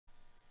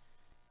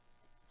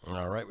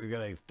All right, we've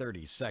got a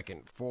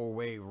 30-second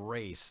four-way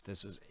race.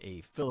 This is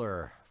a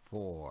filler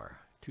for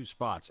 2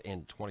 spots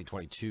in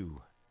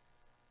 2022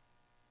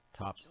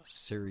 Topps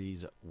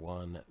Series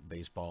 1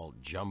 Baseball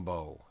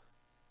Jumbo.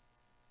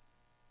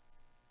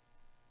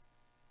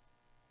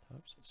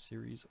 Topps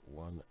Series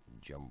 1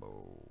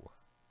 Jumbo.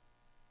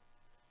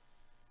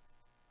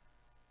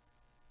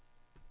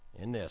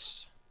 In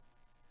this,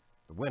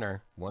 the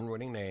winner, one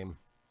winning name,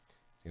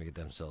 is going to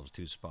get themselves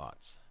 2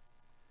 spots.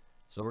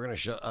 So we're going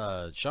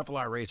to shuffle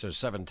our racers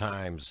 7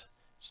 times,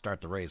 start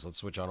the race. Let's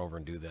switch on over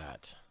and do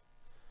that.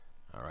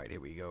 All right,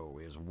 here we go.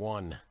 Here's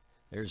 1.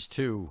 There's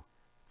 2,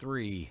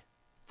 3,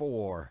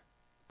 4,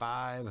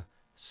 5,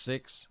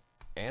 6,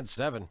 and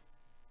 7.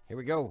 Here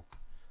we go.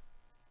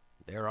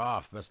 They're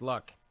off. Best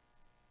luck.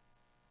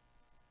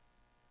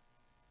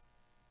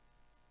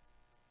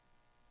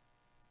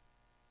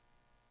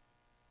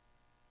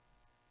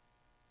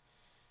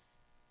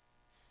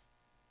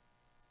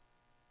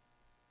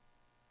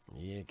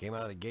 Yeah, came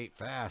out of the gate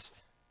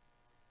fast.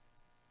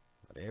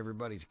 But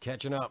everybody's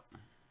catching up.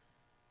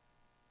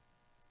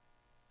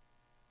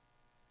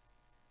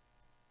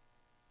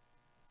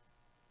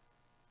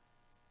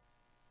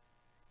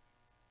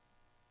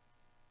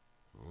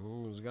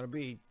 Who's going to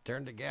be?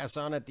 Turn the gas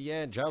on at the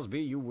end. Charles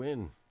B., you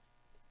win.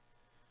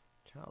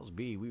 Charles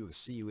B., we will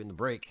see you in the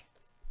break.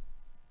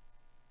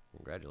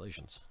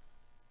 Congratulations.